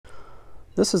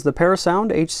This is the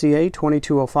Parasound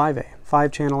HCA2205A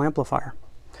 5-channel amplifier.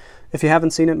 If you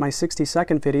haven't seen it, my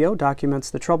 60-second video documents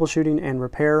the troubleshooting and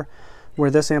repair where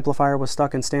this amplifier was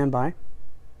stuck in standby.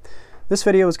 This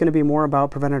video is going to be more about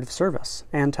preventative service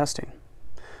and testing.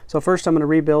 So first I'm going to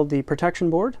rebuild the protection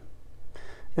board,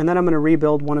 and then I'm going to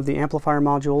rebuild one of the amplifier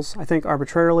modules. I think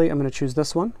arbitrarily I'm going to choose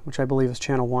this one, which I believe is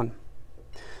channel 1.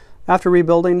 After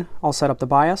rebuilding, I'll set up the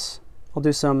bias. I'll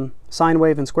do some sine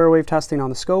wave and square wave testing on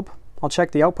the scope. I'll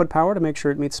check the output power to make sure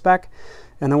it meets spec,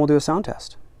 and then we'll do a sound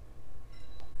test.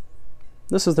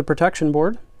 This is the protection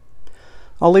board.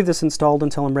 I'll leave this installed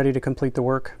until I'm ready to complete the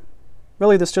work.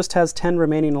 Really, this just has 10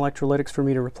 remaining electrolytics for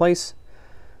me to replace.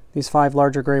 These 5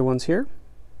 larger gray ones here,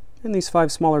 and these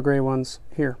 5 smaller gray ones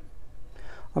here.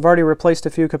 I've already replaced a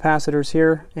few capacitors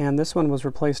here, and this one was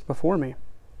replaced before me.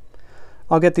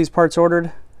 I'll get these parts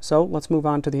ordered, so let's move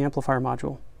on to the amplifier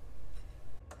module.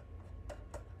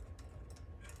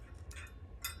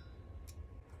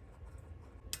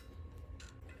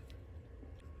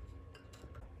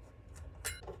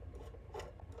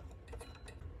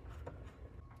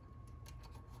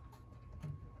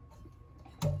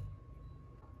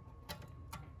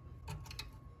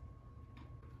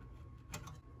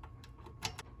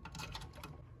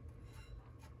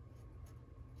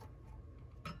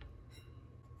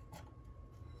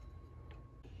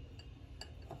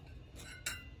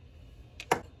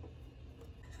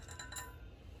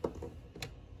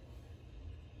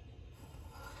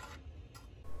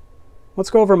 Let's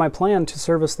go over my plan to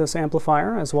service this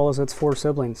amplifier as well as its 4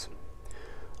 siblings.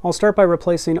 I'll start by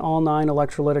replacing all 9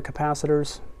 electrolytic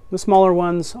capacitors. The smaller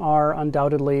ones are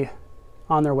undoubtedly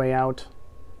on their way out,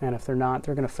 and if they're not,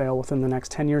 they're going to fail within the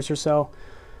next 10 years or so.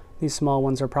 These small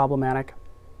ones are problematic.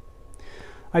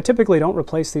 I typically don't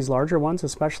replace these larger ones,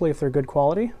 especially if they're good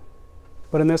quality,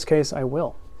 but in this case I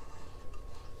will.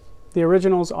 The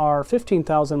originals are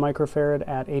 15,000 microfarad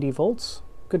at 80 volts,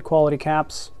 good quality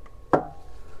caps.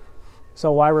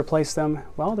 So why replace them?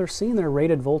 Well, they're seeing their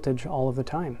rated voltage all of the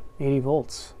time, 80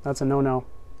 volts. That's a no-no.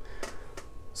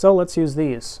 So let's use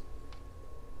these.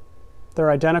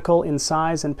 They're identical in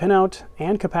size and pinout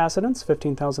and capacitance,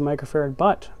 15,000 microfarad,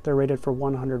 but they're rated for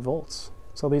 100 volts.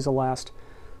 So these will last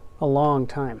a long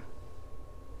time.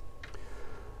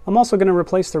 I'm also going to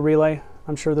replace the relay.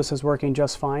 I'm sure this is working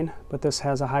just fine, but this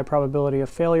has a high probability of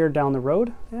failure down the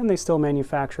road, and they still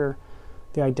manufacture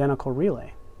the identical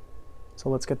relay. So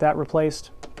let's get that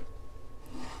replaced.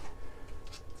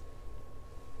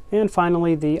 And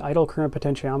finally, the idle current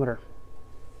potentiometer.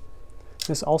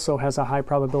 This also has a high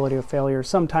probability of failure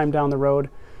sometime down the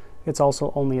road. It's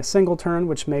also only a single turn,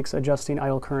 which makes adjusting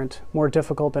idle current more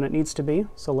difficult than it needs to be.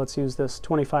 So let's use this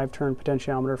 25-turn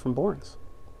potentiometer from Bourne's.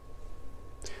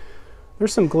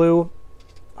 There's some glue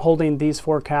holding these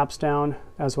 4 caps down,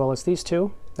 as well as these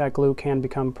 2. That glue can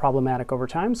become problematic over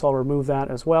time, so I'll remove that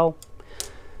as well.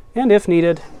 And if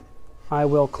needed, I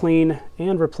will clean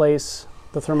and replace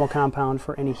the thermal compound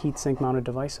for any heatsink mounted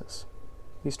devices.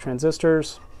 These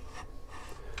transistors,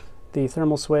 the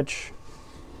thermal switch,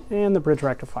 and the bridge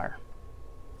rectifier.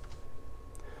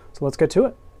 So let's get to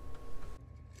it.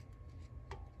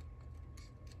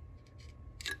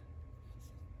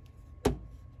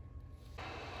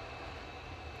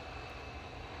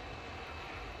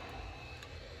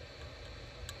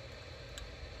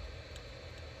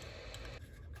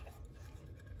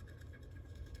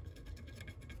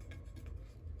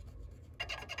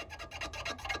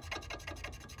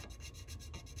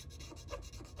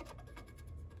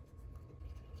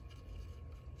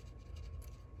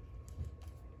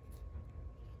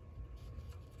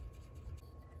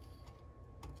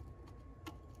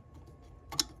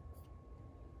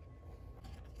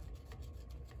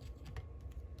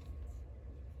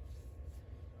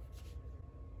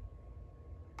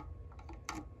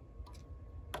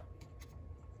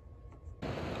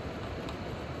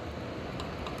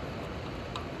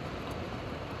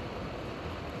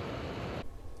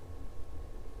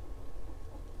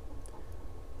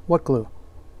 What glue?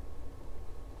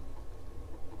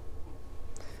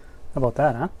 How about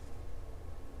that, huh?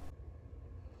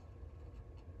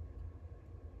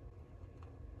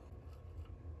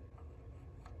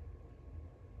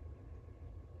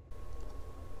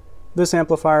 This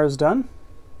amplifier is done.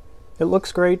 It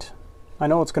looks great. I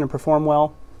know it's going to perform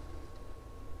well.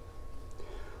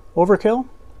 Overkill?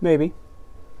 Maybe.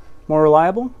 More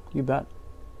reliable? You bet.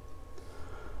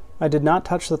 I did not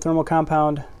touch the thermal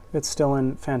compound. It's still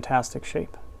in fantastic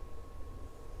shape.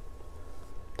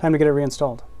 Time to get it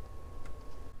reinstalled.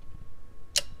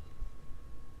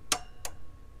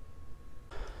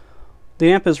 The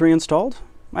amp is reinstalled.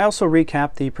 I also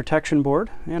recapped the protection board,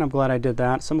 and I'm glad I did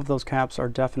that. Some of those caps are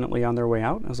definitely on their way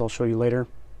out, as I'll show you later.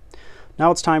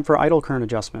 Now it's time for idle current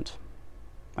adjustment.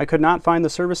 I could not find the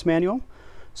service manual,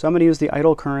 so I'm going to use the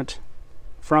idle current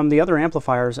from the other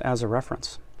amplifiers as a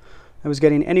reference. I was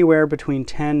getting anywhere between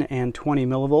 10 and 20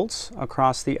 millivolts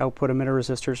across the output emitter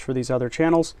resistors for these other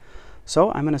channels,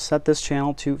 so I'm going to set this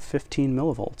channel to 15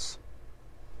 millivolts.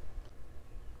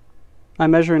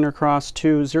 I'm measuring across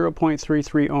two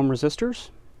 0.33 ohm resistors.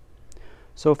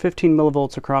 So 15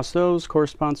 millivolts across those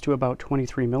corresponds to about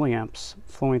 23 milliamps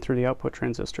flowing through the output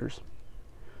transistors.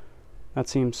 That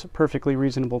seems perfectly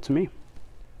reasonable to me.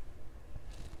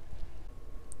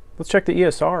 Let's check the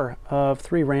ESR of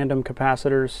 3 random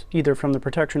capacitors, either from the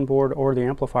protection board or the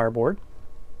amplifier board.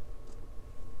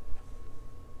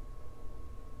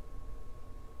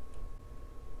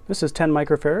 This is 10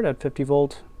 microfarad at 50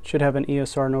 volt. Should have an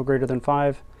ESR no greater than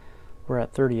 5. We're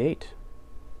at 38.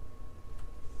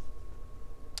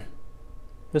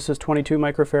 This is 22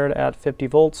 microfarad at 50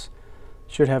 volts.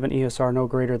 Should have an ESR no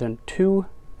greater than 2,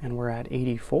 and we're at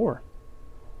 84.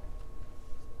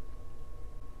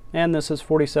 And this is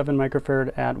 47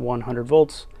 microfarad at 100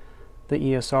 volts. The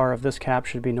ESR of this cap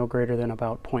should be no greater than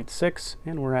about 0.6,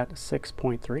 and we're at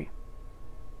 6.3.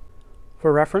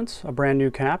 For reference, a brand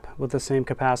new cap with the same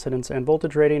capacitance and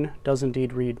voltage rating does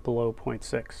indeed read below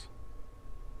 0.6.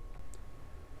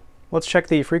 Let's check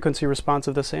the frequency response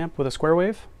of this amp with a square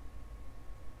wave.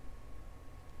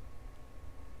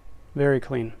 Very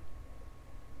clean.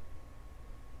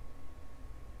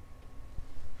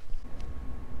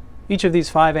 Each of these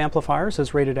 5 amplifiers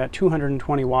is rated at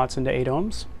 220 watts into 8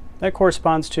 ohms. That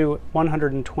corresponds to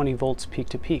 120 volts peak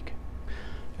to peak.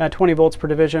 At 20 volts per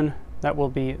division, that will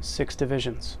be 6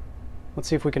 divisions. Let's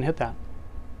see if we can hit that.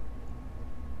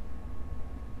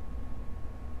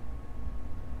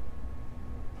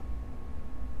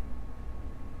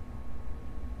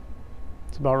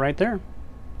 It's about right there.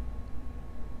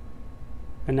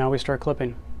 And now we start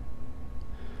clipping.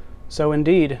 So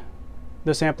indeed,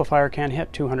 this amplifier can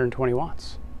hit 220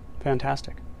 watts.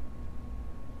 Fantastic.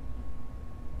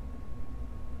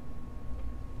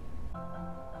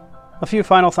 A few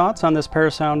final thoughts on this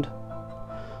Parasound.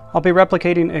 I'll be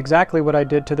replicating exactly what I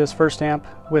did to this first amp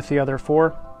with the other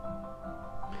 4.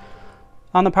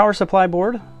 On the power supply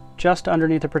board, just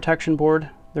underneath the protection board,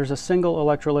 there's a single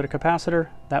electrolytic capacitor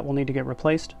that will need to get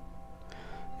replaced.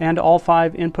 And all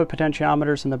 5 input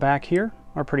potentiometers in the back here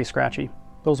are pretty scratchy.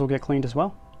 Those will get cleaned as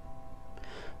well.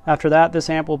 After that, this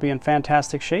amp will be in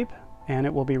fantastic shape and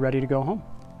it will be ready to go home.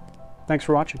 Thanks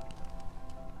for watching.